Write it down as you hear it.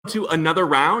To another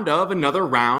round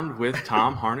with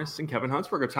Tom Harness and Kevin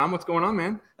Huntsberger. Tom, what's going on,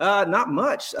 man? Not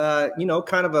much. Kind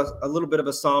of a little bit of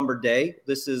a somber day.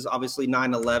 This is obviously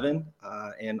 9/11,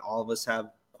 and all of us have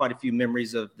quite a few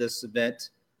memories of this event.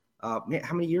 Man,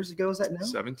 how many years ago is that now?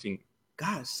 17.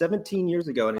 God, 17 years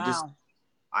ago. And wow.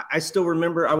 I still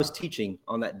remember I was teaching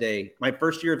on that day. My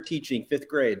first year of teaching, fifth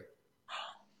grade.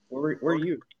 Where are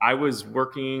you? I was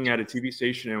working at a TV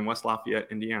station in West Lafayette,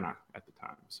 Indiana at the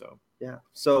time. So yeah.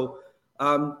 So,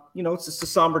 it's just a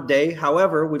somber day.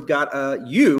 However, we've got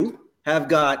see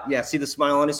the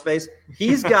smile on his face.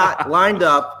 He's got lined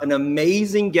up an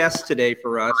amazing guest today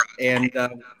for us, and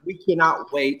we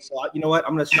cannot wait. So, you know what?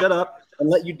 I'm going to shut up and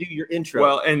let you do your intro.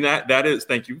 Well, and that is,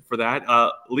 thank you for that.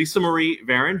 Lisa Marie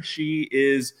Varon, she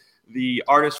is the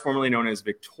artist formerly known as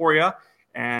Victoria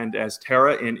and as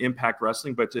Tara in Impact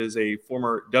Wrestling, but is a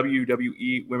former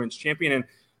WWE Women's Champion. And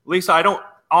Lisa, I don't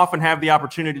often have the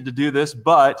opportunity to do this,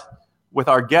 but with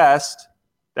our guest,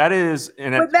 that is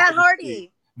with Matt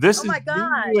Hardy. This is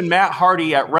you and Matt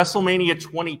Hardy at WrestleMania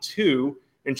 22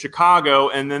 in Chicago,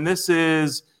 and then this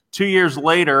is 2 years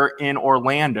later in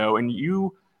Orlando. And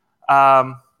you,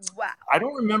 wow! I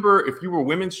don't remember if you were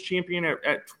women's champion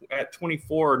at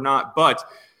 24 or not, but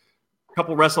a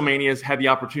couple of WrestleManias had the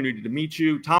opportunity to meet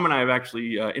you. Tom and I have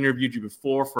actually interviewed you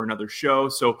before for another show,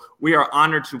 so we are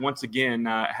honored to once again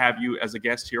have you as a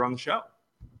guest here on the show.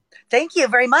 Thank you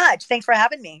very much. Thanks for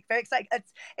having me. Very excited.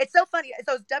 It's so funny.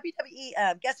 Those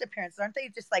WWE guest appearances, aren't they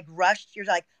just like rushed? You're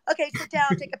like, okay, sit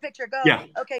down, take a picture, go. Yeah.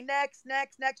 Okay, next.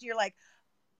 You're like,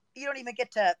 you don't even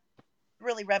get to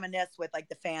really reminisce with like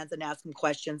the fans and ask them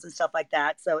questions and stuff like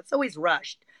that. So it's always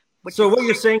rushed. So what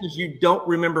you're saying is you don't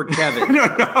remember Kevin?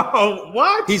 No,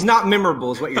 what? He's not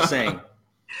memorable, is what you're saying.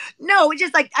 No, it's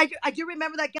just like I do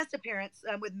remember that guest appearance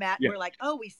with Matt. Yeah. We're like,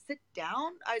 oh, we sit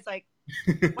down. I was like,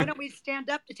 why don't we stand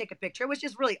up to take a picture? It was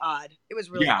just really odd. It was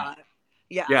really odd.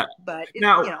 Yeah. But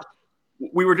now,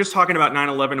 we were just talking about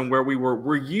 9/11 and where we were.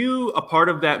 Were you a part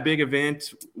of that big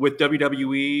event with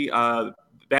WWE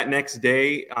that next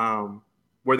day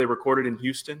where they recorded in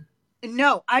Houston?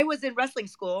 No, I was in wrestling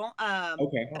school.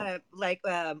 Okay.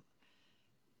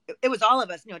 It was all of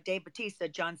us, Dave Bautista,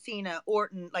 John Cena,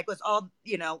 Orton, like it was all,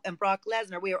 and Brock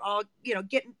Lesnar. We were all,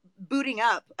 booting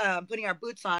up, putting our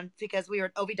boots on because we were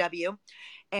at OVW.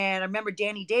 And I remember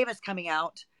Danny Davis coming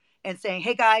out and saying,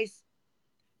 hey guys,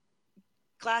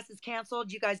 class is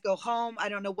canceled. You guys go home. I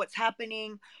don't know what's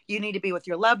happening. You need to be with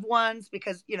your loved ones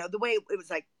because, the way it was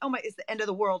like, oh my, it's the end of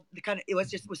the world. It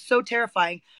was so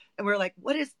terrifying. And we were like,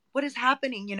 what is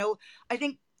happening? I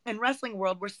think in wrestling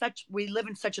world, we live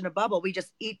in such in a bubble. We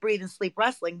just eat, breathe, and sleep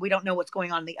wrestling. We don't know what's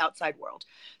going on in the outside world.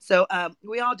 So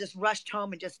we all just rushed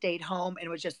home and just stayed home, and it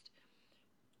was just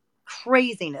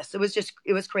craziness. It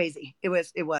was crazy. It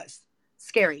was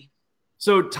scary.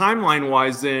 So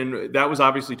timeline-wise, then, that was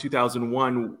obviously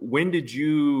 2001. When did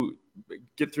you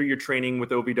get through your training with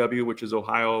OVW, which is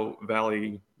Ohio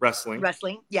Valley Wrestling?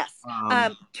 Wrestling, yes.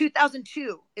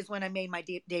 2002 is when I made my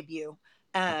debut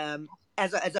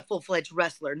as a full-fledged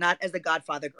wrestler, not as a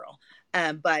Godfather girl.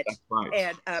 But that's right.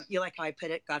 And you like how I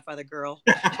put it, Godfather girl.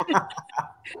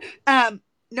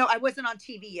 No, I wasn't on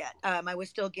TV yet. I was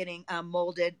still getting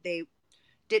molded. They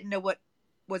didn't know what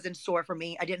was in store for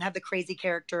me. I didn't have the crazy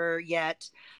character yet.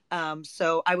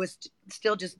 So I was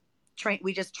still just trained.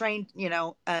 We just trained,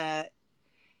 8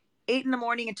 in the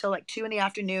morning until like 2 in the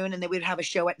afternoon. And then we'd have a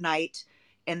show at night.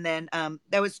 And then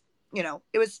that was,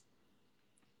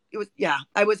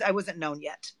 I wasn't known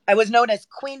yet. I was known as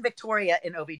Queen Victoria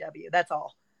in OVW. That's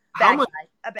all.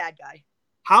 A bad guy.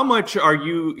 How much are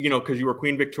you, because you were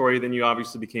Queen Victoria, then you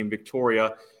obviously became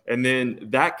Victoria, and then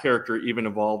that character even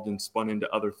evolved and spun into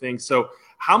other things. So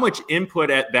how much input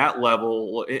at that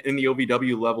level, in the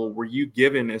OVW level, were you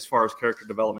given as far as character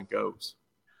development goes?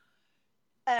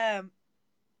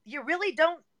 You really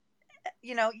don't,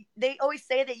 they always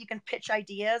say that you can pitch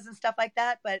ideas and stuff like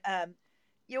that, but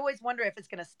you always wonder if it's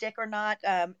going to stick or not.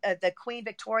 The Queen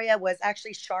Victoria was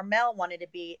actually Sharmell wanted to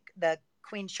be the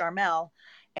Queen Sharmell.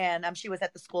 And she was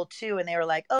at the school too, and they were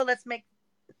like, "Oh, let's make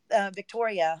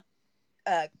Victoria,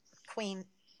 Queen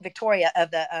Victoria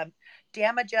of the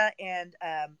Damaja." And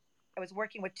I was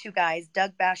working with two guys,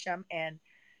 Doug Basham and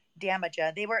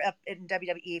Damaja. They were up in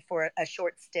WWE for a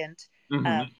short stint,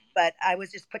 but I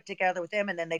was just put together with them,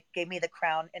 and then they gave me the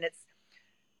crown. And it's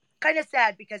kind of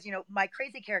sad because my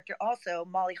crazy character also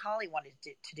Molly Holly wanted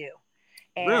to do.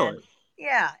 And really?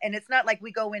 Yeah, and it's not like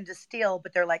we go into Steel,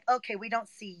 but they're like, okay, we don't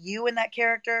see you in that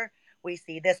character. We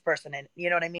see this person in, you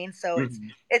know what I mean? So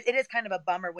it is kind of a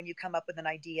bummer when you come up with an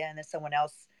idea and then someone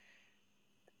else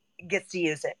gets to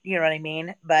use it. You know what I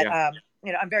mean? But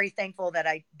I'm very thankful that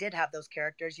I did have those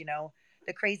characters.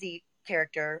 The crazy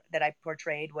character that I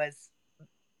portrayed was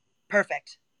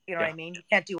perfect. You know what I mean? You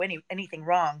can't do anything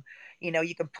wrong.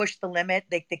 You can push the limit.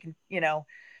 They can,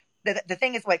 the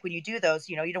thing is, like, when you do those,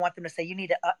 you don't want them to say you need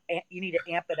to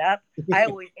amp it up. I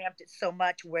always amped it so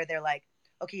much where they're like,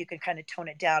 okay, you can kind of tone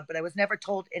it down, but I was never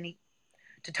told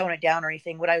to tone it down or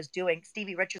anything. What I was doing,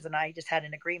 Stevie Richards and I just had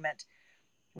an agreement.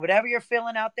 Whatever you're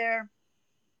feeling out there,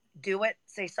 do it.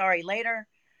 Say sorry later.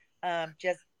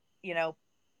 Just,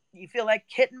 you feel like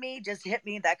hitting me, just hit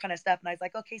me, that kind of stuff. And I was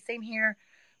like, okay, same here.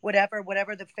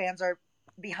 Whatever the fans are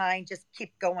behind, just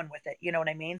keep going with it. You know what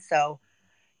I mean? So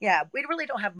yeah, we really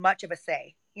don't have much of a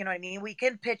say. You know what I mean? We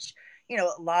can pitch, a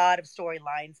lot of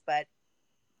storylines, but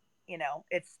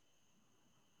it's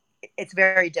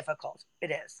very difficult.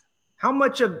 It is. How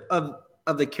much of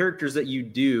the characters that you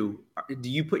do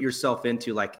you put yourself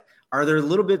into? Like, are there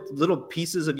little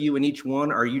pieces of you in each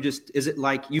one? Or is it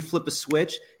like you flip a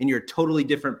switch and you're a totally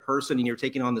different person and you're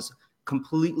taking on this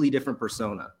completely different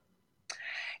persona?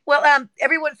 Well,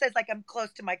 everyone says like I'm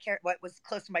close to my character, what was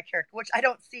close to my character, which I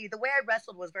don't see. The way I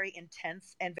wrestled was very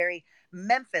intense and very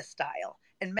Memphis style.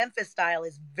 And Memphis style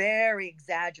is very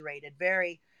exaggerated,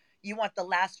 you want the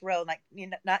last row, like,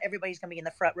 not everybody's going to be in the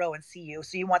front row and see you.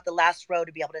 So you want the last row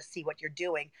to be able to see what you're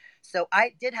doing. So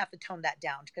I did have to tone that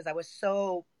down because I was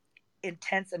so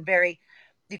intense and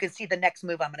you can see the next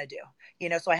move I'm going to do,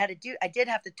 so I did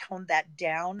have to tone that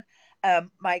down.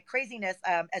 My craziness,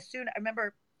 I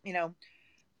remember,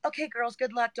 okay, girls,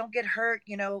 good luck. Don't get hurt.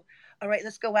 All right,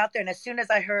 let's go out there. And as soon as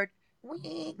I heard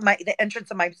the entrance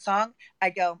of my song,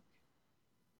 I go,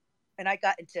 and I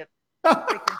got into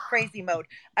freaking crazy mode.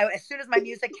 As soon as my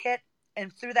music hit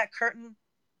and through that curtain,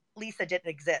 Lisa didn't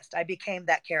exist. I became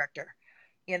that character,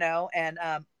 and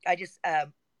I just,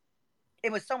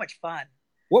 it was so much fun.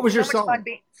 What was your song?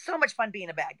 So much fun being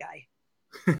a bad guy.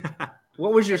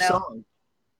 What was your song?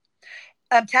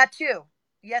 Tattoo.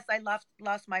 Yes, I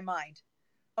lost my mind.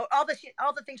 Oh, all the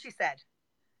things she said.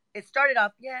 It started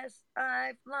off, yes,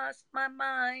 I've lost my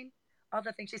mind. All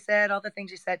the things she said.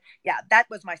 Yeah, that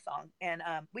was my song. And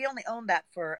we only owned that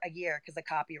for a year because of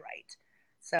copyright.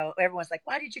 So everyone's like,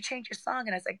 why did you change your song?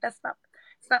 And I was like, it's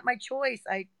not my choice.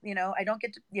 I don't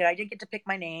get to, I didn't get to pick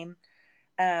my name.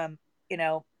 The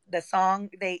song,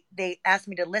 they asked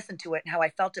me to listen to it and how I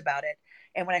felt about it.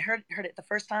 And when I heard it the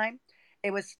first time,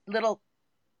 it was little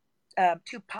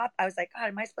too pop. I was like, God,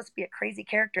 am I supposed to be a crazy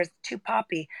character? It's too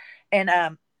poppy.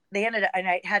 And they ended up, and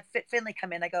I had Fit Finley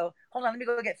come in. I go, hold on, let me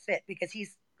go get Fit because he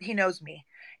knows me.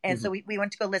 And so we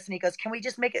went to go listen. He goes, can we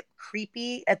just make it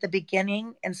creepy at the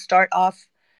beginning and start off,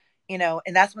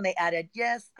 and that's when they added,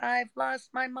 yes, I've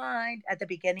lost my mind at the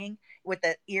beginning with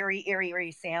the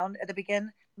eerie sound at the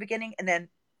beginning. And then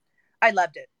I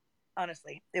loved it.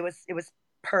 Honestly, it was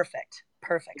perfect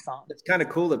song. It's kind of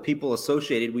cool that people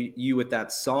associated you with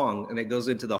that song, and it goes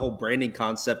into the whole branding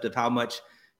concept of how much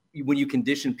when you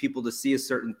condition people to see a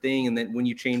certain thing, and then when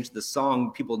you change the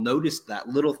song, people notice that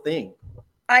little thing.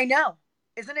 I know.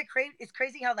 Isn't it crazy? It's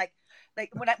crazy how like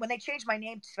when they changed my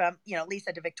name from,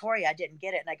 Lisa to Victoria, I didn't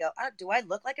get it. And I go, do I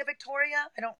look like a Victoria?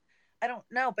 I don't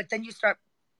know. But then you start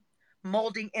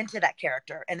molding into that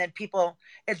character, and then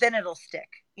then it'll stick.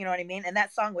 You know what I mean? And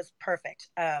that song was perfect.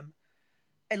 I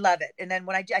love it. And then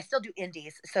when I still do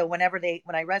indies. So when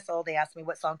I wrestle, they ask me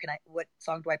what song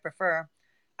do I prefer?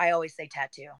 I always say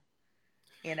Tattoo,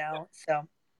 so.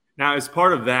 Now, as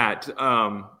part of that,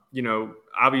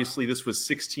 obviously this was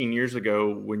 16 years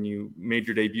ago when you made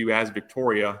your debut as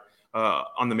Victoria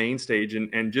on the main stage,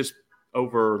 and just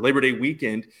over Labor Day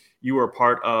weekend, you were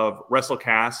part of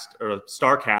WrestleCast or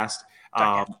StarCast,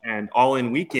 and All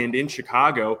In Weekend in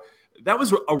Chicago. That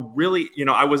was a really,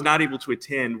 I was not able to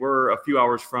attend. We're a few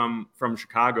hours from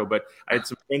Chicago, but I had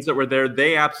some friends that were there.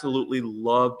 They absolutely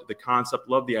loved the concept,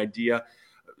 loved the idea.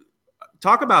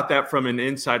 Talk about that from an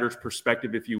insider's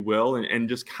perspective, if you will, and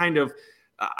just kind of,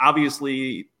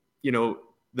 obviously,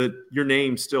 your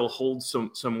name still holds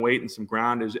some weight and some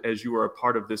ground as you are a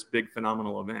part of this big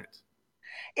phenomenal event.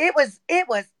 It was,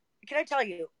 can I tell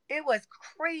you, it was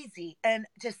crazy. And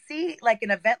to see like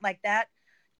an event like that,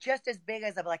 just as big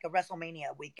as a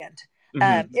WrestleMania weekend.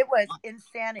 It was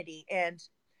insanity, and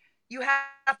you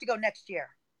have to go next year.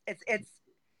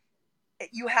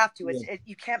 You have to.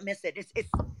 You can't miss it.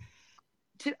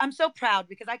 I'm so proud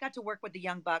because I got to work with the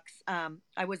Young Bucks.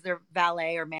 I was their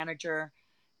valet or manager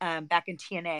back in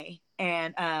TNA,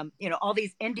 and all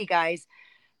these indie guys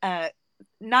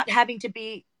not having to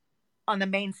be on the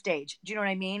main stage. Do you know what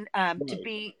I mean? To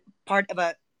be part of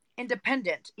a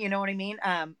independent, you know what I mean?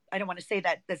 I don't want to say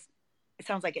that this it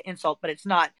sounds like an insult, but it's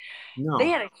not. No. They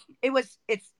had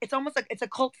it's almost like it's a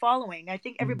cult following. I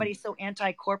think everybody's so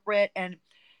anti-corporate and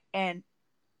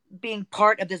being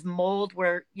part of this mold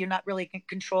where you're not really in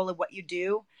control of what you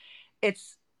do. It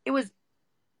was,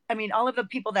 I mean, all of the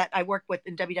people that I worked with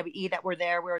in WWE that were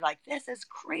there, we were like, this is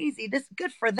crazy. This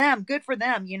good for them. Good for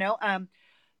them. You know,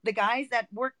 the guys that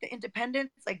work the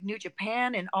independents like New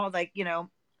Japan and all like, you know,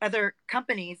 other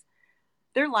companies,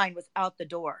 their line was out the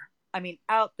door. I mean,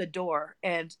 out the door.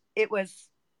 And it was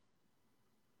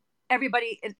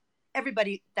everybody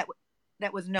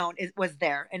that was known was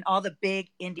there, and all the big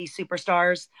indie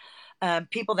superstars,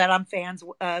 people that I'm fans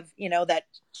of, you know, that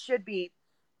should be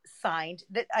signed.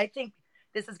 That I think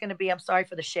this is going to be. I'm sorry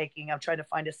for the shaking. I'm trying to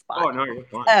find a spot. Oh no, you're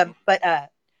fine. But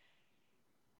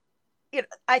you know,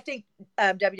 I think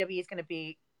WWE is going to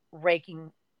be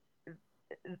raking.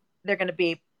 They're going to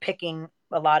be picking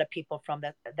a lot of people from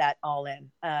that All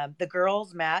In. The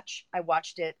girls match, I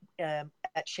watched it at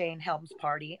Shane Helm's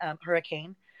party,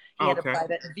 Hurricane. He had a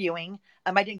private viewing.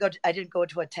 I didn't go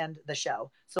to attend the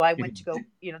show, so I went to go.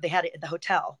 You know, they had it at the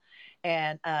hotel,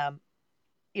 and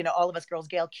you know, all of us girls,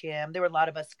 Gail Kim. There were a lot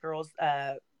of us girls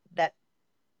that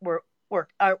were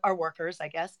workers, I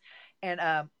guess,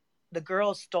 and the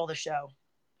girls stole the show.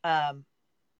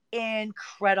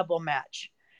 Incredible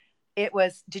match. It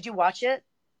was. Did you watch it?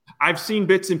 I've seen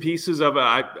bits and pieces of it.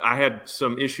 I had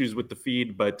some issues with the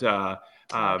feed, but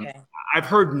I've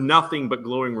heard nothing but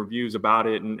glowing reviews about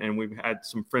it, and we've had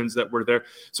some friends that were there.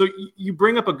 So you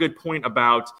bring up a good point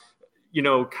about, you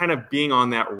know, kind of being on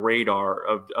that radar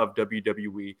of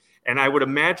WWE, and I would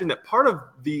imagine that part of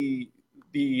the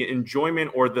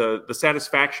enjoyment or the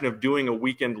satisfaction of doing a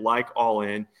weekend like All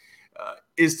In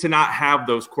is to not have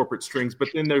those corporate strings. But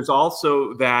then there's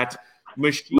also that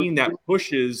machine that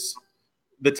pushes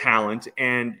the talent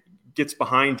and gets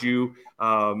behind you.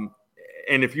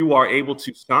 And if you are able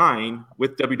to sign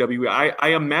with WWE, I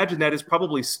imagine that is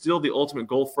probably still the ultimate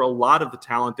goal for a lot of the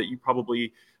talent that you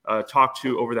probably talked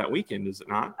to over that weekend, is it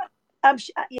not?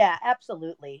 Yeah,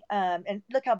 absolutely. And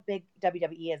look how big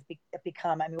WWE has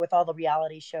become. I mean, with all the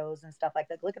reality shows and stuff like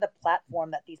that, look at the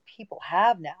platform that these people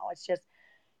have now. It's just,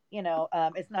 you know,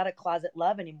 it's not a closet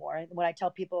love anymore. And when I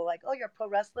tell people like, oh, you're a pro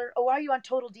wrestler. Oh, are you on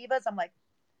Total Divas? I'm like,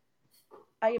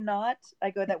 I am not. I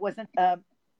go, that wasn't,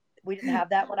 we didn't have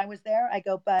that when I was there. I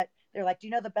go, but they're like, do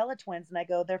you know the Bella Twins? And I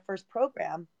go, their first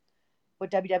program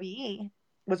with WWE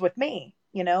was with me,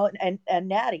 you know, and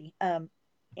Natty.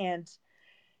 And,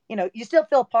 you know, you still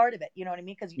feel part of it, you know what I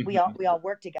mean? Because we all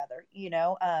work together, you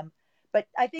know. But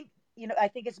I think, you know, I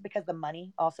think it's because the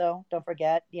money also, don't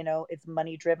forget, you know, it's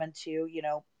money driven too, you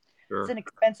know. Sure. It's an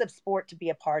expensive sport to be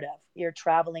a part of. You're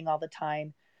traveling all the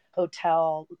time.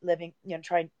 Hotel, living, you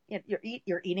know,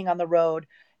 you're eating on the road.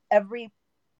 Every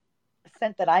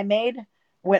cent that I made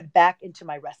went back into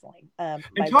my wrestling. And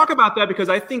talk about that, because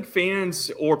I think fans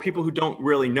or people who don't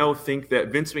really know think that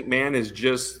Vince McMahon is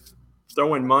just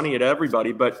throwing money at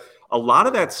everybody, but a lot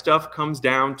of that stuff comes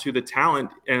down to the talent.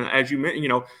 And as you mentioned, you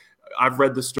know, I've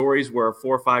read the stories where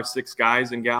 4, 5, 6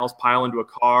 guys and gals pile into a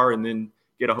car and then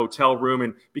get a hotel room,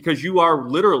 and because you are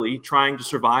literally trying to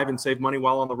survive and save money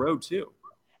while on the road too.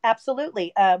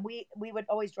 Absolutely. We would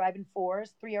always drive in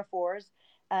 4s, 3 or 4s.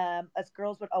 Us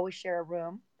girls would always share a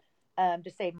room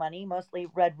to save money, mostly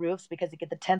Red Roofs, because you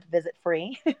get the 10th visit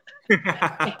free.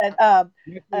 And,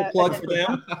 plug for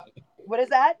them. What is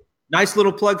that? Nice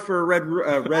little plug for Red Roof.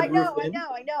 I know. And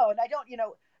I don't, you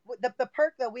know, the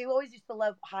perk though, we always used to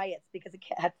love Hyatt's because it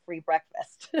had free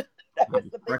breakfast. That was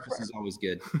the breakfast perk. Is always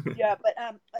good. Yeah, but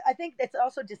I think it's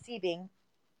also deceiving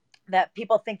that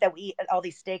people think that we eat at all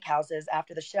these steakhouses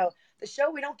after the show. The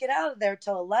show, we don't get out of there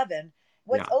till 11.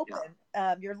 What's open?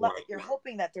 You're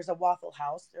hoping that there's a Waffle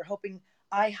House. You're hoping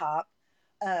IHOP.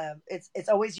 It's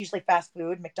always usually fast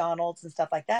food, McDonald's and stuff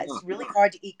like that. It's really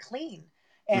hard to eat clean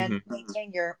and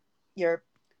maintain your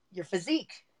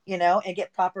physique, you know, and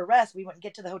get proper rest. We wouldn't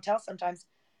get to the hotel sometimes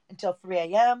until 3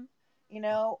 a.m., you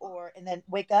know, and then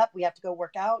wake up. We have to go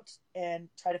work out and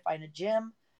try to find a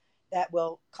gym that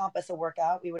will comp us a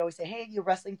workout. We would always say, hey, you a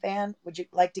wrestling fan? Would you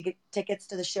like to get tickets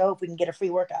to the show if we can get a free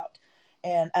workout?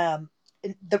 And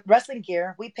the wrestling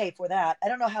gear, we pay for that. I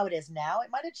don't know how it is now.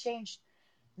 It might have changed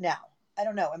now. I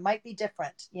don't know. It might be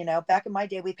different. You know, back in my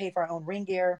day, we paid for our own ring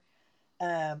gear,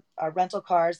 our rental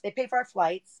cars. They paid for our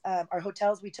flights, our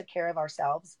hotels. We took care of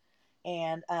ourselves.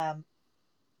 And and,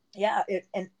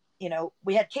 you know,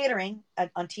 we had catering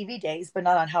on TV days, but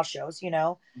not on house shows, you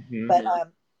know. But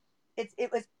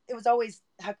it was always,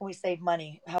 how can we save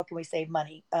money? How can we save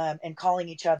money? And calling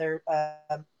each other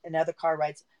and other car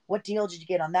rides. What deal did you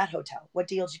get on that hotel? What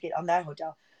deal did you get on that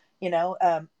hotel? You know,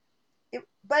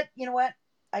 but you know what?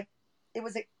 it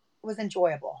was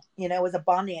enjoyable. You know, it was a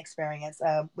bonding experience.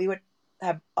 We would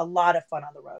have a lot of fun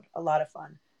on the road, a lot of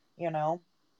fun. You know.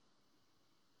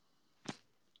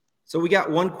 So we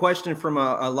got one question from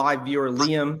a live viewer.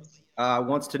 Liam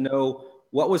wants to know,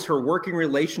 what was her working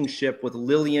relationship with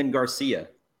Lillian Garcia?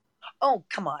 Oh,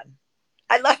 come on.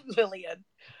 I love Lillian.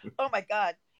 Oh my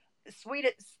God. Sweet.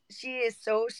 She is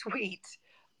so sweet.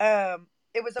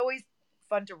 It was always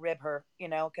fun to rib her, you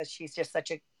know, because she's just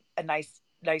such a nice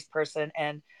person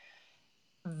and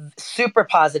super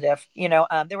positive. You know,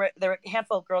 there were a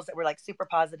handful of girls that were like super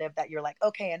positive that you're like,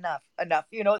 okay, enough,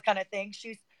 you know, kind of thing.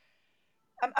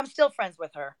 I'm still friends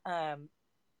with her.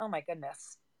 Oh my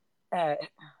goodness. Uh,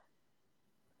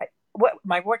 what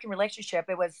my working relationship,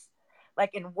 it was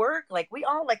like in work, like we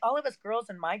all, like all of us girls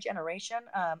in my generation,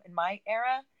 in my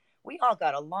era, we all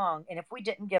got along. And if we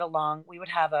didn't get along, we would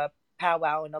have a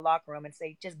powwow in the locker room and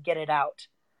say, just get it out,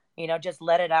 you know, just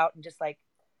let it out. And just like,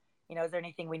 you know, is there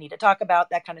anything we need to talk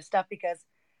about, that kind of stuff, because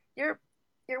you're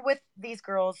you're with these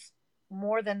girls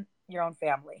more than your own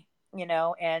family, you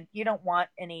know, and you don't want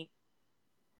any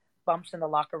bumps in the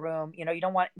locker room. You know, you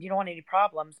don't want any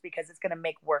problems, because it's going to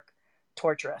make work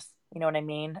torturous. You know what I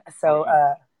mean? So,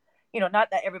 Right. you know,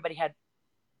 not that everybody had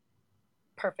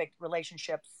perfect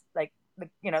relationships. Like,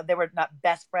 you know, they were not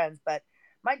best friends, but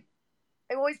my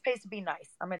it always pays to be nice.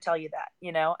 I'm going to tell you that.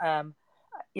 You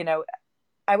know,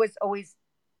 I was always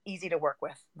easy to work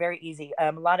with, very easy.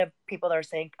 A lot of people that are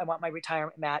saying, I want my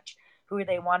retirement match, who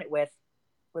they want it with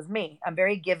was me. I'm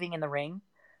very giving in the ring.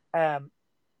 Um,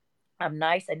 I'm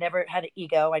nice. I never had an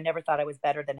ego. I never thought I was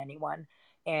better than anyone.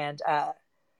 And I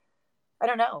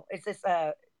don't know. It's just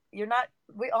you're not.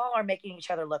 We all are making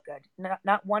each other look good.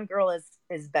 Not one girl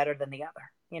is better than the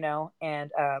other. You know.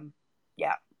 And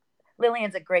yeah,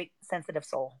 Lillian's a great sensitive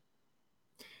soul.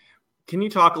 Can you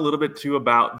talk a little bit too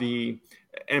about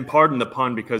and pardon the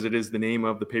pun because it is the name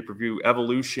of the pay-per-view,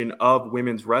 evolution of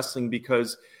women's wrestling?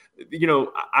 Because, you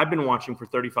know, I've been watching for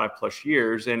 35 plus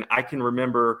years, and I can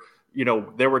remember, you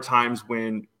know, there were times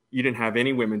when you didn't have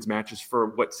any women's matches for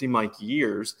what seemed like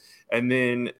years. And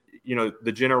then, you know,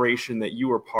 the generation that you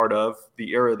were part of,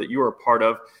 the era that you were a part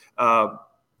of,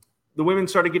 the women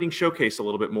started getting showcased a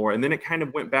little bit more. And then it kind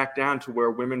of went back down to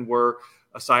where women were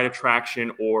a side attraction,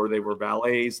 or they were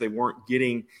valets. They weren't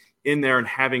getting in there and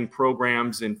having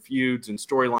programs and feuds and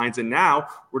storylines. And now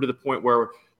we're to the point where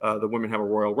the women have a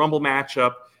Royal Rumble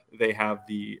matchup. They have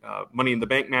the Money in the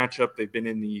Bank matchup. They've been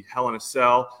in the Hell in a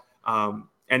Cell.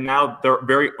 And now their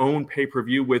very own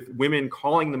pay-per-view with women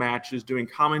calling the matches, doing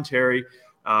commentary,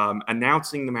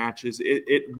 announcing the matches.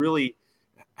 It really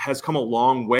has come a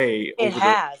long way It over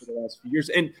has. the last few years.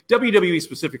 And WWE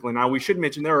specifically, now we should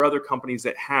mention there are other companies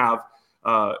that have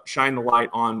shined the light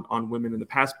on women in the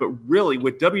past, but really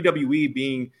with WWE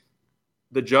being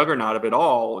the juggernaut of it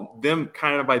all,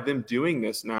 by them doing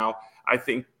this now, I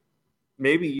think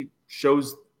maybe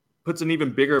puts an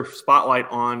even bigger spotlight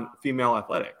on female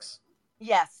athletics.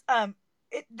 Yes.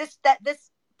 This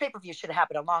pay-per-view should have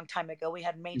happened a long time ago. We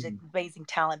had amazing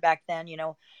talent back then. You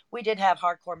know, we did have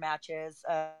hardcore matches,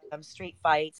 street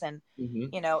fights, and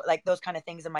Mm-hmm. you know, like those kind of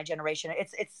things in my generation.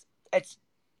 It's.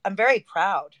 I'm very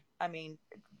proud. I mean,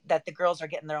 that the girls are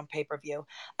getting their own pay-per-view.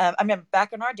 I mean,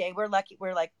 back in our day, we're lucky.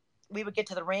 We're like, we would get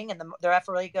to the ring, and the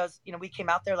referee goes, you know, we came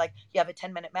out there like, you have a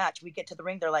 10-minute match. We get to the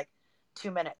ring, they're like, 2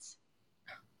 minutes.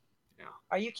 Yeah.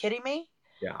 Are you kidding me?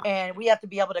 Yeah. And we have to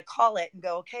be able to call it and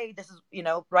go, okay, this is, you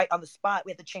know, right on the spot.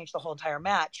 We have to change the whole entire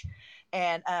match.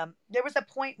 And there was a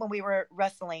point when we were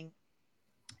wrestling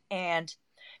and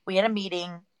we had a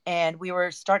meeting and we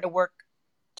were starting to work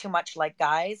too much like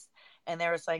guys. And they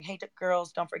were saying, hey,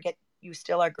 girls, don't forget, you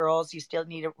still are girls. You still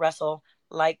need to wrestle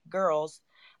like girls.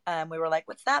 We were like,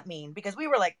 what's that mean? Because we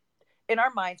were like, in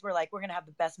our minds, we're like, we're going to have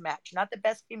the best match, not the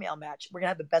best female match. We're going to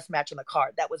have the best match on the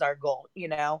card. That was our goal, you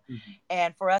know? Mm-hmm.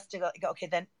 And for us to go, okay,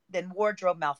 then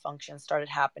wardrobe malfunctions started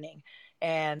happening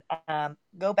and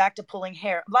go back to pulling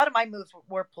hair. A lot of my moves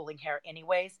were pulling hair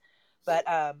anyways,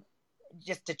 but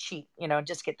just to cheat, you know,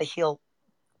 just get the heel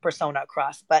persona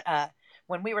across. But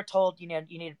when we were told, you know,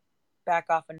 you need to back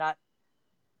off and not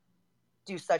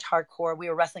do such hardcore, we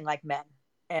were wrestling like men.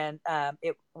 And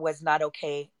it was not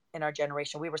okay in our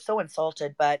generation. We were so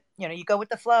insulted, but you know, you go with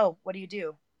the flow. What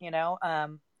do? You know,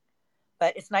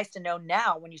 but it's nice to know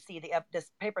now when you see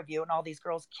this pay-per-view and all these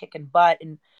girls kicking butt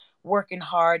and working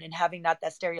hard and having not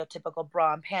that stereotypical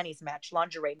bra and panties match,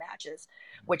 lingerie matches,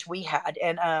 which we had.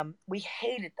 And we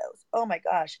hated those. Oh my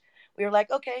gosh. We were like,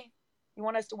 okay, you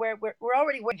want us to we're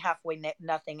already wearing halfway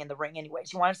nothing in the ring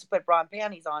anyways. You want us to put bra and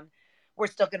panties on, we're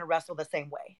still going to wrestle the same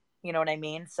way. You know what I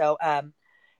mean? So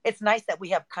it's nice that we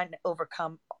have kind of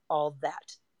overcome all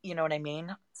that. You know what I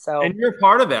mean? So, And you're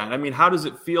part of that. I mean, how does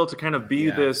it feel to kind of be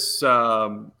Yeah. this,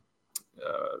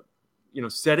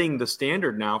 setting the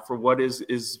standard now for what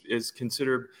is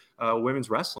considered women's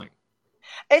wrestling?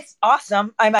 it's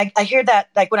awesome. I hear that,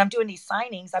 like, when I'm doing these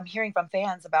signings, I'm hearing from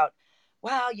fans about,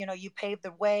 wow, you paved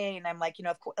the way. And I'm like,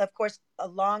 of course,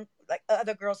 along, like,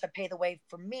 other girls have paved the way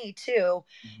for me too.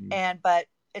 But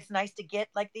it's nice to get,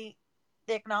 like, the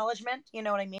acknowledgement, you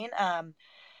know what I mean?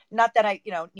 Not that I,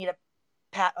 need a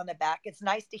pat on the back. It's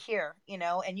nice to hear,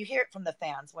 and you hear it from the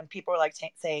fans when people are like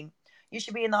saying, you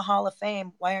should be in the Hall of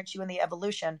Fame. Why aren't you in the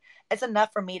Evolution? It's enough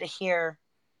for me to hear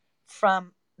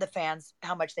from the fans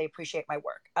how much they appreciate my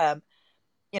work.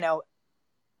 You know,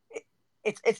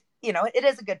 it, it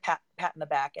is a good pat in the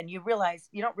back, and you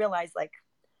don't realize, like,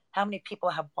 how many people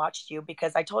have watched you,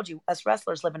 because I told you, us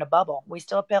wrestlers live in a bubble. We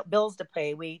still have bills to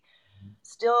pay. We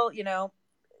still,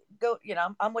 go,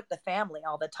 I'm with the family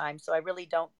all the time. So I really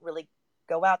don't really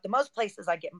go out. The most places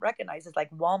I get recognized is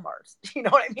like Walmart's. You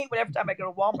know what I mean? But every time I go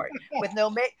to Walmart with no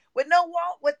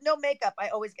makeup, I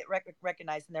always get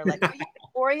recognized, and they're like, "Are you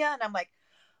Victoria?" And I'm like,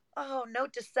 "Oh,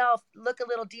 note to self: look a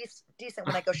little decent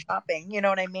when I go shopping." You know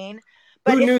what I mean?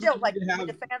 But Who it's knew still like you have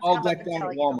the fans all come up decked and out tell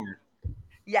at you. Walmart?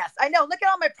 Yes, I know. Look at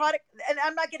all my product, and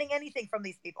I'm not getting anything from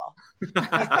these people,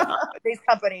 these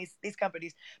companies.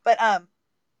 But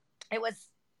it was,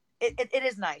 it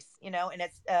is nice, and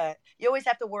it's you always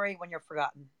have to worry when you're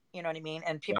forgotten. You know what I mean?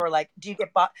 And people are like,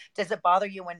 does it bother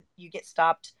you when you get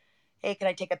stopped? Hey, can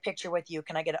I take a picture with you?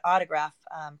 Can I get an autograph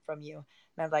from you?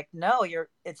 And I'm like, no,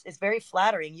 it's very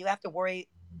flattering. You have to worry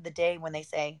the day when they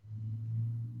say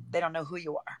they don't know who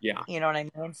you are. Yeah. You know what I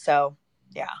mean? So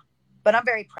yeah, but I'm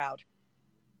very proud.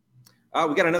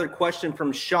 We got another question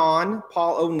from Sean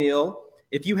Paul O'Neill.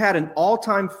 If you had an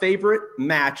all-time favorite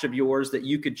match of yours that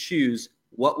you could choose,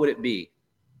 what would it be?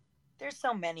 There's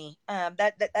so many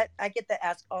that I get that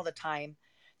asked all the time.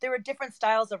 There are different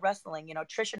styles of wrestling.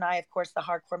 Trish and I, of course, the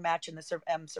hardcore match in the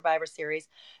Survivor Series.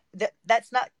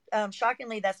 That's not,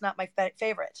 shockingly, that's not my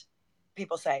favorite.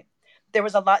 People say there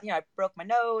was a lot. I broke my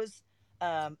nose.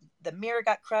 The mirror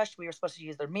got crushed. We were supposed to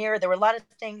use the mirror. There were a lot of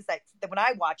things that when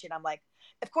I watch it, I'm like,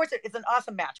 of course, it's an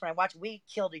awesome match. When I watch it, we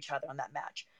killed each other on that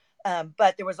match.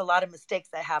 But there was a lot of mistakes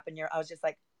that happened here. I was just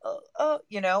like, oh,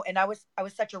 and I was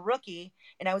such a rookie,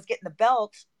 and I was getting the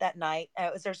belt that night.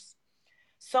 There's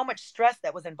so much stress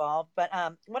that was involved. But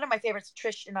one of my favorites,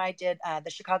 Trish and I did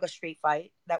the Chicago Street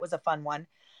Fight. That was a fun one.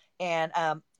 And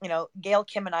Gail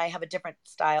Kim and I have a different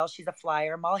style. She's a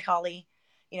flyer. Molly Holly,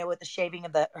 with the shaving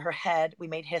of her head, we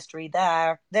made history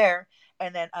there.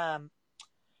 And then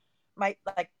my,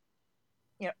 like,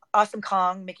 Awesome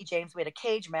Kong, Mickey James, we had a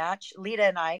cage match. Lita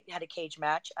and I had a cage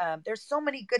match. There's so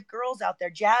many good girls out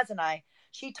there. Jazz and I,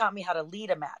 she taught me how to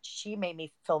lead a match. She made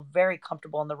me feel very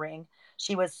comfortable in the ring.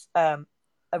 She was a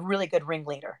really good ring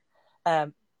leader.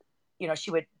 She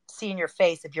would see in your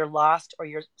face if you're lost or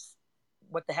you're,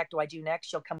 what the heck do I do next?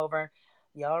 She'll come over.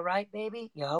 You all right, baby?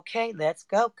 You okay? Let's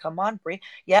go. Come on, Bree.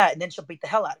 Yeah, and then she'll beat the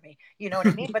hell out of me. You know what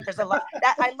I mean? But there's a lot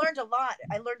that I learned a lot.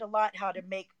 I learned a lot how to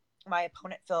make my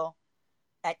opponent feel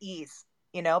at ease,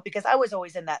 because I was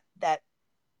always in that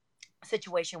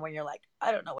situation where you're like,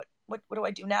 I don't know what do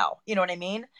I do now? You know what I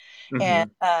mean?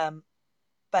 And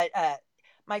but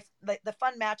the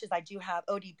fun matches I do have,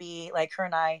 ODB, like her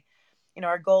and I,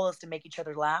 our goal is to make each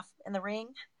other laugh in the ring.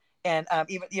 And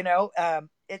even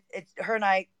it's her and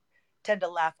I tend to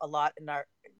laugh a lot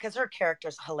because her character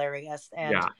is hilarious,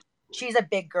 and she's a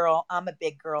big girl, I'm a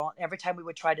big girl, and every time we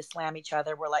would try to slam each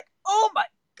other, we're like, oh my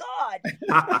God,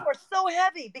 we're so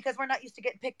heavy because we're not used to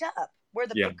getting picked up. We're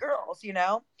the big girls,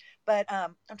 But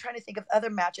I'm trying to think of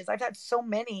other matches. I've had so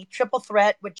many. Triple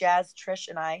threat with Jazz, Trish,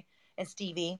 and I, and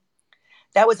Stevie.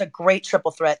 That was a great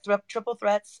triple threat. Triple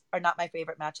threats are not my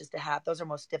favorite matches to have. Those are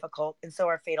most difficult, and so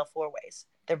are fatal four ways.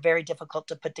 They're very difficult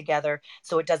to put together,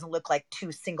 so it doesn't look like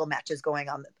two single matches going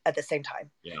on at the same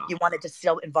time. Yeah. You want it to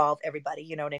still involve everybody.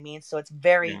 You know what I mean? So it's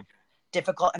very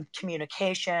difficult, and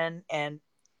communication, and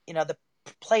the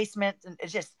placement, and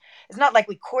it's not like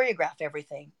we choreograph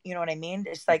everything. You know what I mean?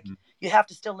 It's like you have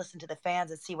to still listen to the fans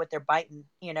and see what they're biting.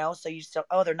 So you still,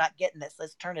 they're not getting this.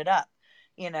 Let's turn it up.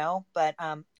 But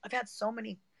I've had so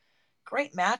many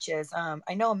great matches.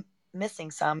 I know I'm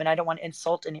missing some, and I don't want to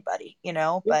insult anybody,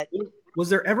 but was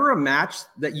there ever a match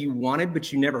that you wanted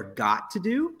but you never got to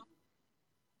do?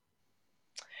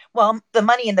 Well, the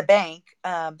Money in the Bank,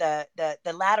 the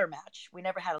ladder match, we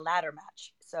never had a ladder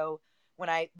match. So when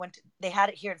I they had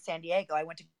it here in San Diego, I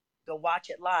went to go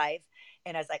watch it live,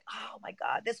 and I was like, oh my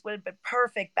God, this would have been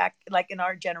perfect back like in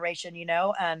our generation,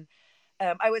 and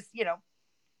I was,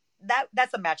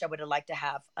 that's a match I would have liked to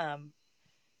have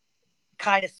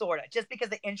kind of, sort of, just because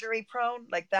the injury prone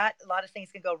like that, a lot of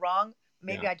things can go wrong.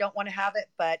 Maybe I don't want to have it,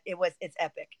 but it's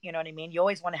epic. You know what I mean? You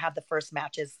always want to have the first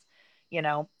matches,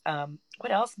 what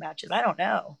else matches? I don't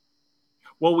know.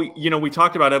 Well, we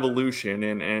talked about Evolution,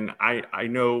 and I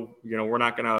know, we're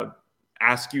not going to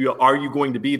ask you, are you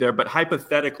going to be there? But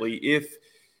hypothetically, if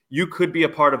you could be a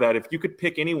part of that, if you could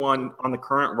pick anyone on the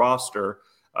current roster,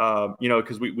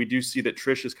 because we do see that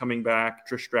Trish is coming back.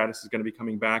 Trish Stratus is going to be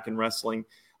coming back in wrestling.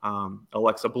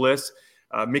 Alexa Bliss,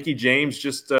 Mickie James,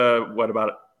 just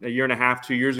about a year and a half,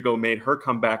 2 years ago, made her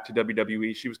come back to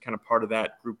WWE. She was kind of part of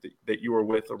that group that you were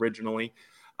with originally.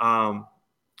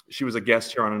 She was a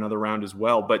guest here on another round as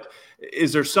well. But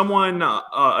is there someone,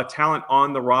 a talent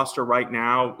on the roster right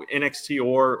now, NXT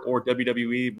or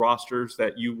WWE rosters,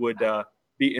 that you would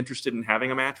be interested in having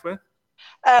a match with?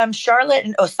 Charlotte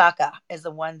and Osaka is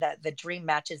the one that the dream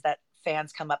matches that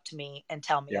fans come up to me and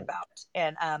tell me about.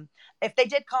 And if they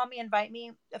did call me, invite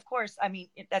me, of course. I mean,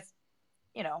 that's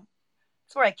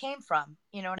where I came from.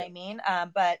 You know what I mean?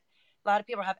 But a lot of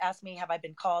people have asked me, have I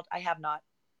been called? I have not.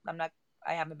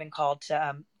 I haven't been called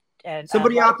to. And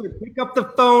somebody out there, pick up the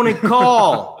phone and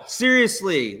call.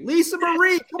 Seriously, Lisa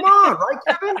Marie, come on, right,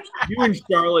 Kevin? You and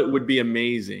Charlotte would be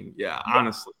amazing. Yeah,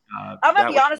 honestly. I'm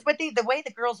gonna be honest with you. The way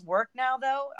the girls work now,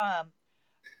 though,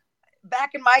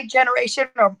 back in my generation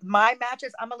or my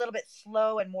matches, I'm a little bit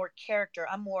slow and more character.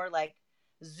 I'm more like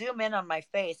zoom in on my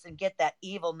face and get that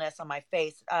evilness on my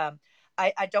face. I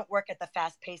don't work at the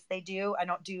fast pace they do. I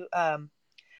don't do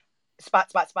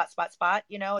spot.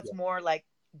 It's more like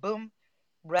boom,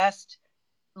 rest,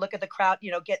 look at the crowd,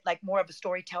 get like more of a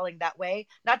storytelling that way.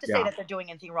 Not to say that they're doing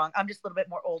anything wrong. I'm just a little bit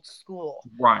more old school.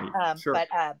 Right. Sure. But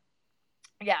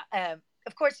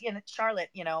of course, Charlotte,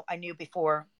 I knew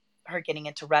before her getting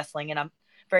into wrestling, and I'm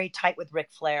very tight with Ric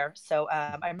Flair. So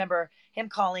I remember him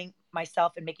calling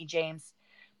myself and Mickie James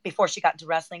before she got into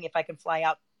wrestling if I can fly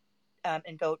out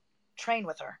and go train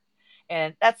with her.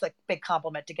 And that's a big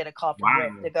compliment to get a call from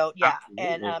Rick to go. Yeah. Absolutely.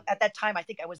 And at that time, I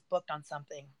think I was booked on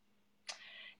something.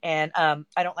 And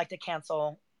I don't like to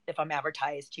cancel if I'm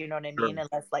advertised, you know what I mean? Sure.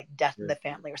 Unless like death in the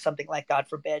family or something like, God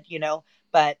forbid,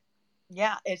 But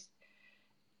yeah, it's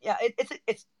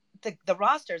the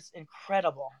roster's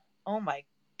incredible. Oh my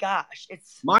gosh.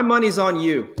 My money's on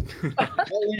you.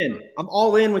 All in. I'm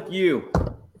all in with you.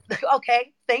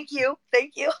 Okay. Thank you.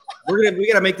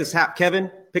 We gotta make this happen.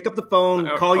 Kevin, pick up the phone,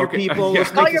 call your people. Yeah.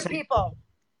 Call your people.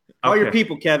 Call your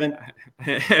people, Kevin.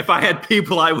 If I had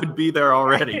people, I would be there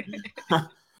already.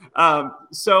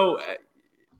 So,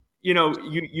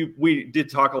 we did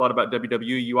talk a lot about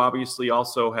WWE. You obviously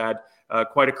also had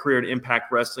quite a career at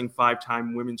Impact Wrestling,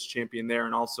 5-time women's champion there,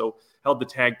 and also held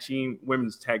the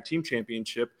women's tag team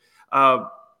championship.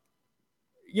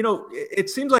 It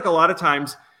seems like a lot of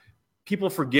times people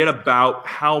forget about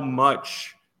how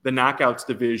much the Knockouts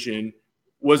division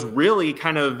was really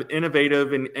kind of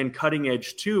innovative and cutting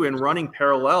edge too, and running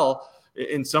parallel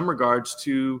in some regards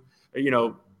to,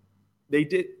 it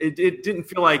didn't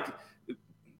feel like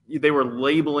they were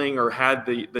labeling or had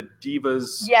the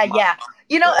divas. Yeah.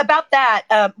 About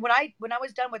that, when I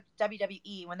was done with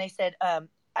WWE, when they said,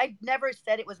 I never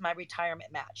said it was my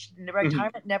retirement match. The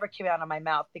retirement never came out of my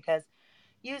mouth, because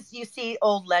you see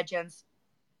old legends,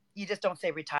 you just don't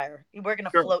say retire. We're going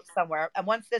to float somewhere. And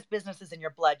once this business is in your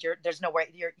blood, there's no way,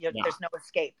 there's no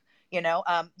escape.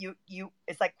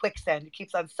 It's like quicksand. It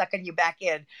keeps on sucking you back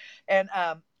in. And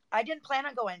I didn't plan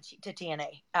on going to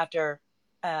TNA after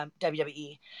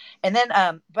WWE. And then,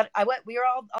 but I went,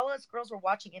 all us girls were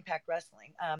watching Impact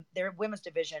Wrestling. Their women's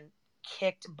division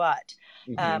kicked butt.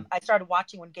 I started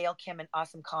watching when Gail Kim and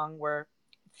Awesome Kong were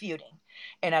feuding.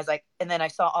 And I was like, and then I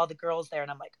saw all the girls there,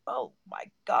 and I'm like, oh my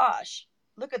gosh,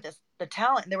 look at this, the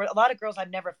talent. And there were a lot of girls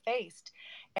I've never faced.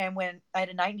 And when I had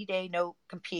a 90-day no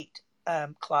compete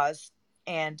clause,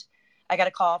 and I got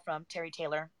a call from Terry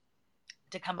Taylor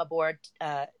to come aboard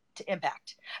to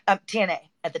Impact, TNA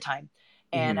at the time.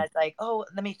 And I was like, oh,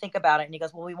 let me think about it. And he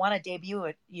goes, well, we want to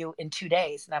debut you in 2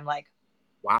 days. And I'm like,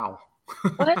 wow.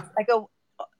 What? I go,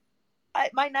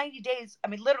 my 90 days,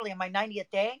 literally on my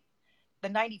 90th day, the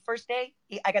 91st day,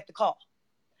 I got the call.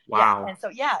 Wow. Yeah. And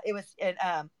so, it was,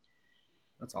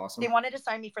 that's awesome. They wanted to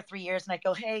sign me for 3 years. And I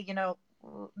go, hey,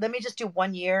 let me just do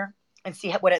 1 year and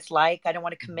see what it's like. I don't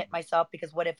want to commit myself,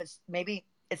 because what if maybe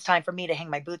it's time for me to hang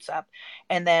my boots up.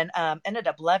 And then ended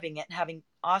up loving it and having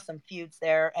awesome feuds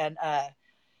there. And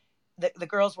the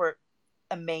girls were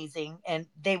amazing. And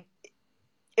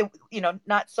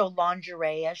not so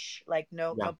lingerie-ish, like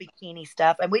no bikini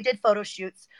stuff. And we did photo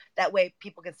shoots. That way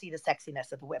people can see the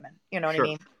sexiness of the women. You know what I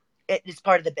mean? It's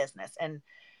part of the business. And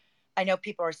I know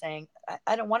people are saying,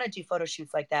 I don't want to do photo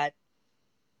shoots like that.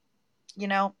 you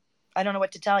know, I don't know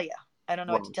what to tell you. I don't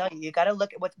know what to Well, tell you. You got to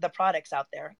look at what the products out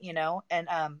there, you know, and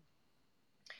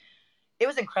it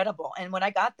was incredible. And when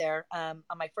I got there on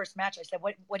my first match, I said,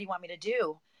 what do you want me to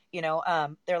do? You know,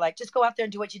 they're like, just go out there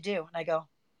and do what you do. And I go,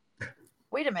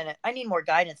 wait a minute, I need more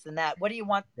guidance than that. What do you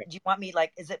want? Do you want me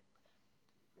like, is it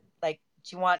like,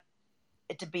 do you want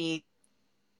it to be,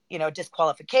 you know,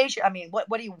 disqualification? I mean, what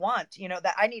do you want? You know,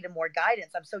 that I needed more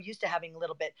guidance. I'm so used to having a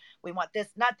little bit, we want this,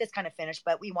 not this kind of finish,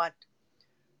 but we want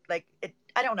like it,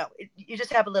 I don't know. You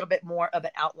just have a little bit more of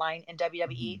an outline in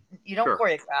WWE. You don't sure.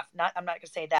 choreograph. I'm not going to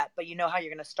say that, but you know how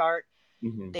you're going to start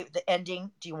Mm-hmm. the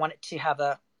ending. Do you want it to have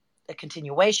a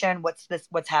continuation? What's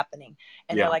happening?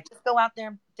 And Yeah. they're like, just go out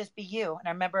there, just be you. And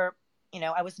I remember, you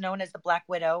know, I was known as the Black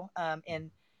Widow in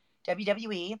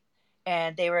WWE,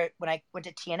 and they were, when I went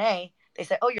to TNA, they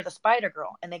said, oh, you're the Spider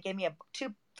Girl, and they gave me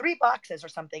three boxes or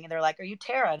something, and they're like, are you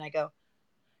Tara? And I go,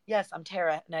 yes, I'm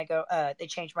Tara. And I go, they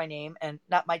changed my name, and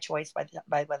not my choice, by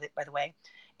the way.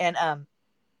 And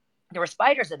there were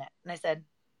spiders in it. And I said,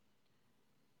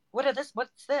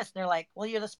 what's this? And they're like, well,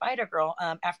 you're the Spider Girl.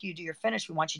 After you do your finish,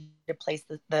 we want you to place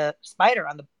the spider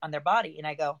on their body. And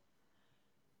I go,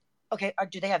 okay,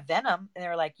 do they have venom? And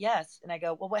they're like, yes. And I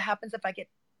go, well, what happens if I get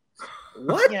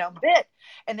bit?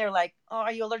 And they're like, oh,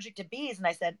 are you allergic to bees? And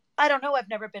I said, I don't know. I've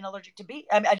never been allergic to bees.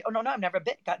 I don't know. I've never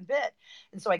gotten bit.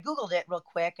 And so I Googled it real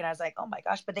quick, and I was like, oh my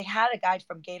gosh. But they had a guide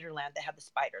from Gatorland that had the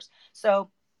spiders. So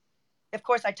of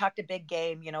course I talked a big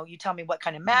game. You know, you tell me what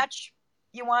kind of match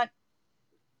you want.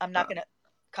 I'm not going to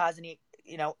cause any,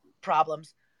 you know,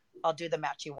 problems. I'll do the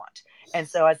match you want. And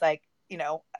so I was like, you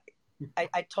know,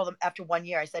 I told them after 1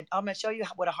 year, I said, I'm going to show you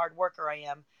what a hard worker I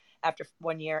am after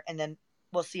 1 year. And then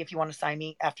we'll see if you want to sign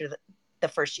me after the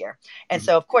first year. And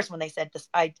so, of course, when they said this,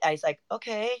 I was like,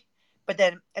 okay. But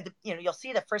then, you know, you'll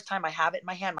see the first time I have it in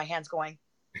my hand, my hand's going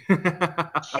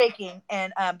shaking.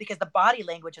 And because the body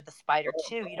language of the spider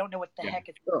too, you don't know what the heck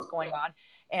is going on.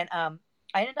 And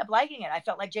I ended up liking it. I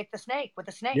felt like Jake the Snake with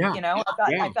the snake, you know,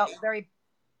 I felt very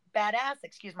badass,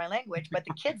 excuse my language, but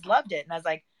the kids loved it. And I was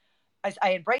like,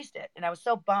 I embraced it. And I was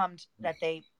so bummed that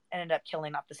they ended up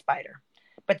killing off the spider.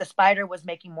 But the spider was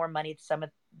making more money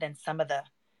than some of the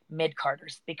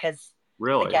mid-carders, because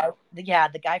really, the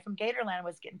guy from Gatorland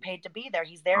was getting paid to be there.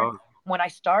 He's there when I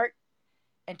start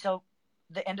until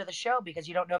the end of the show, because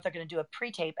you don't know if they're going to do a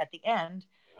pre-tape at the end.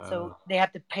 So they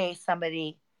have to pay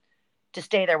somebody to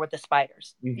stay there with the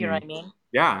spiders. Mm-hmm. You know what I mean?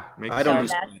 Yeah. I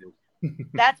don't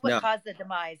that's what caused the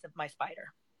demise of my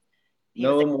spider.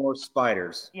 No more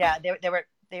spiders. Yeah,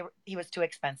 he was too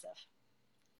expensive.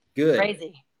 Good.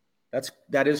 Crazy.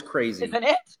 That is crazy. Isn't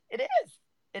it? It is.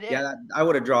 It is. Yeah, I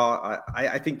would have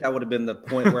I think that would have been the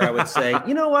point where I would say,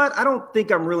 you know what? I don't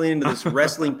think I'm really into this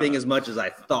wrestling thing as much as I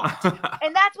thought.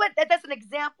 And that's an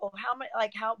example of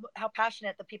how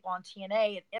passionate the people on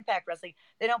TNA and Impact Wrestling.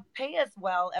 They don't pay as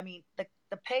well. I mean,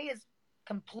 the pay is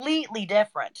completely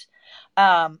different.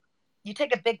 You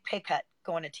take a big pay cut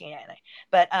going to TNA,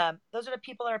 but those are the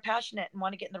people that are passionate and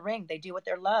want to get in the ring. They do what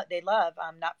they love,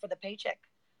 not for the paycheck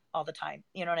all the time.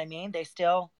 You know what I mean? They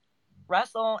still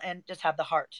wrestle and just have the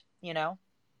heart, you know?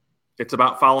 It's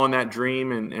about following that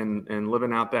dream and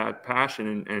living out that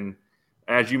passion. And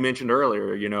as you mentioned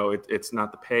earlier, you know, it's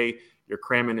not the pay. You're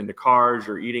cramming into cars,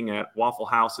 you're eating at Waffle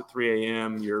House at 3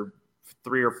 a.m., you're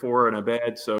 3 or 4 in a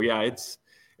bed. So yeah, it's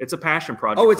a passion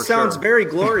project. Oh, it sounds very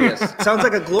glorious. It sounds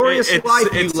like a glorious life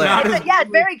you led. Yeah,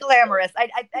 it's very glamorous. I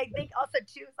think also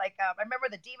too, like I remember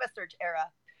the Diva Surge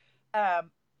era.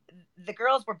 The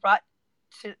girls were brought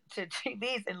to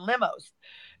TVs in limos,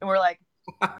 and we're like,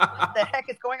 what the heck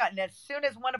is going on? And as soon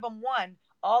as one of them won,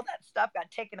 all that stuff got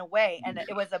taken away, and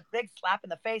it was a big slap in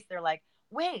the face. They're like,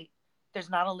 wait, there's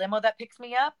not a limo that picks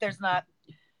me up. There's not,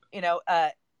 you know,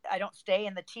 I don't stay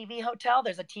in the TV hotel.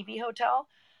 There's a TV hotel,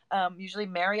 usually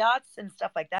Marriott's and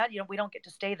stuff like that. You know, we don't get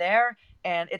to stay there,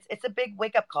 and it's a big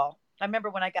wake up call. I remember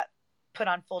when I got put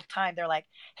on full time, they're like,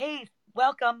 hey,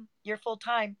 welcome, you're full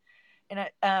time.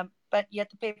 And but you have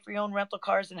to pay for your own rental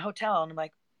cars and hotel. And I'm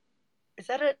like, is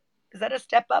that a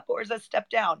step up or is that a step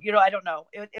down? You know, I don't know.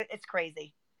 It's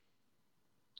crazy.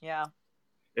 Yeah.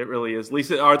 It really is.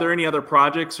 Lisa, are there any other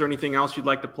projects or anything else you'd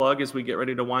like to plug as we get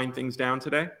ready to wind things down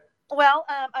today? Well,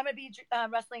 I'm going to be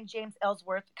wrestling James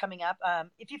Ellsworth coming up.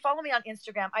 If you follow me on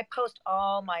Instagram, I post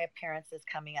all my appearances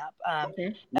coming up.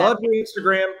 Okay. Love your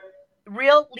Instagram.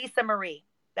 Real Lisa Marie.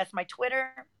 That's my Twitter,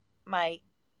 my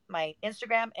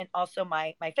Instagram, and also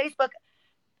my Facebook.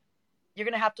 You're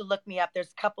going to have to look me up.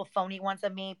 There's a couple phony ones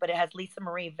of me, but it has Lisa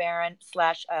Marie Varon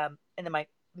 / and then my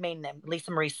main name,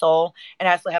 Lisa Marie Soul. And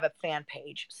I also have a fan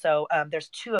page. So there's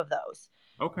 2 of those.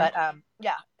 Okay. But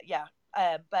yeah.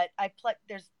 But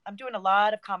I'm doing a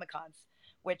lot of Comic Cons,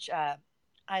 which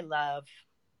I love.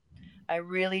 I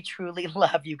really truly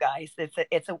love you guys.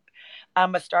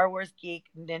 I'm a Star Wars geek,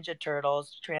 Ninja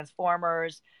Turtles,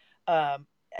 Transformers, um,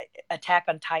 Attack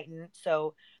on Titan.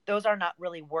 So those are not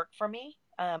really work for me.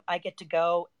 I get to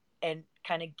go and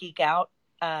kind of geek out,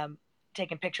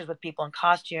 taking pictures with people in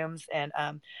costumes and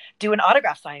do an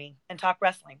autograph signing and talk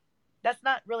wrestling. That's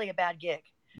not really a bad gig.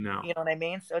 No. You know what I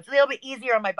mean? So it's a little bit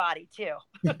easier on my body too.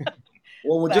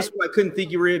 Well, just when I couldn't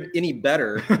think you were any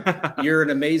better, you're an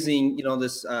amazing,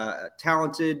 this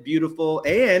talented, beautiful,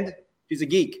 and she's a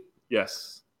geek.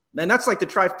 Yes. Man, that's like the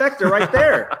trifecta right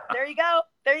there. There you go.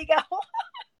 There you go.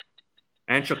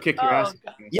 And she'll kick your ass.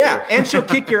 Yeah, and she'll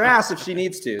kick your ass if she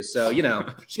needs to. So,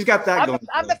 she's got that going.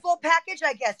 I'm the full package,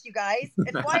 I guess, you guys.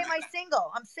 And why am I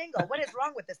single? I'm single. What is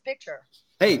wrong with this picture?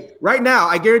 Hey, right now,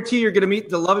 I guarantee you're going to meet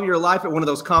the love of your life at one of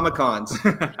those Comic Cons.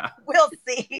 We'll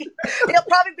see. He'll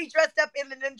probably be dressed up in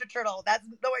the Ninja Turtle. That's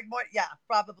knowing more. Yeah,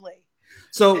 probably.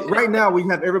 So right now we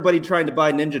have everybody trying to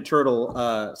buy Ninja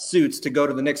Turtle suits to go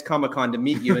to the next Comic Con to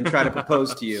meet you and try to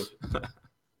propose to you.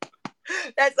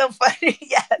 That's so funny.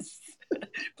 Yes.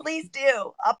 Please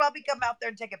do. I'll probably come out there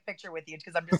and take a picture with you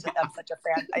because I'm such a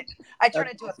fan. I turn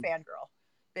into a fangirl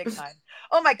big time.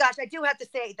 Oh my gosh. I do have to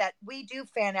say that we do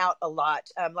fan out a lot.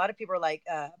 A lot of people are like,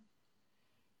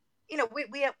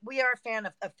 we are a fan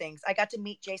of things. I got to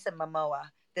meet Jason Momoa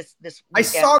this weekend. I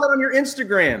saw that on your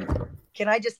Instagram. Can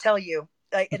I just tell you?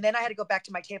 And then I had to go back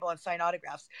to my table and sign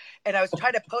autographs. And I was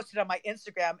trying to post it on my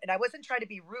Instagram. And I wasn't trying to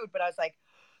be rude, but I was like,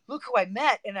 look who I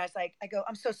met. And I was like,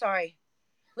 I'm so sorry.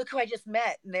 Look who I just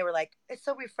met. And they were like, it's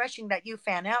so refreshing that you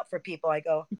fan out for people. I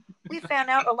go, we fan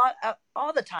out a lot,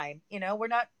 all the time. We're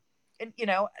not,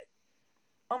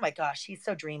 oh my gosh, he's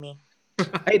so dreamy.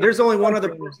 Hey, there's only one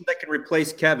other person that can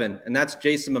replace Kevin, and that's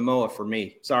Jason Momoa for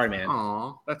me. Sorry, man.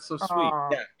 Aw, that's so sweet.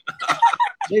 Aww. Yeah.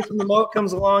 Jason Momoa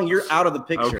comes along, you're out of the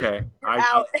picture. Okay.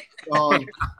 Out.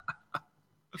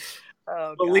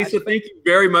 Well, Lisa, thank you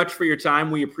very much for your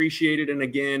time. We appreciate it. And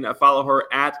again, follow her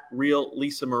at Real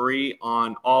Lisa Marie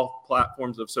on all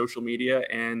platforms of social media.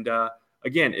 And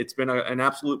again, it's been an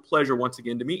absolute pleasure once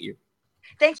again to meet you.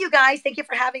 Thank you, guys. Thank you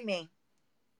for having me.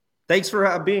 Thanks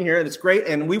for being here. It's great.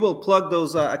 And we will plug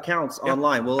those accounts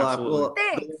online. We'll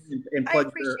Thanks. And plug I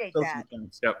appreciate their that.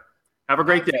 accounts. Yep. Have a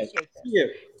great day. See you.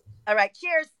 All right.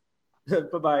 Cheers.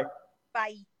 Bye-bye.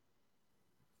 Bye.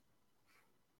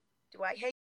 Do I hate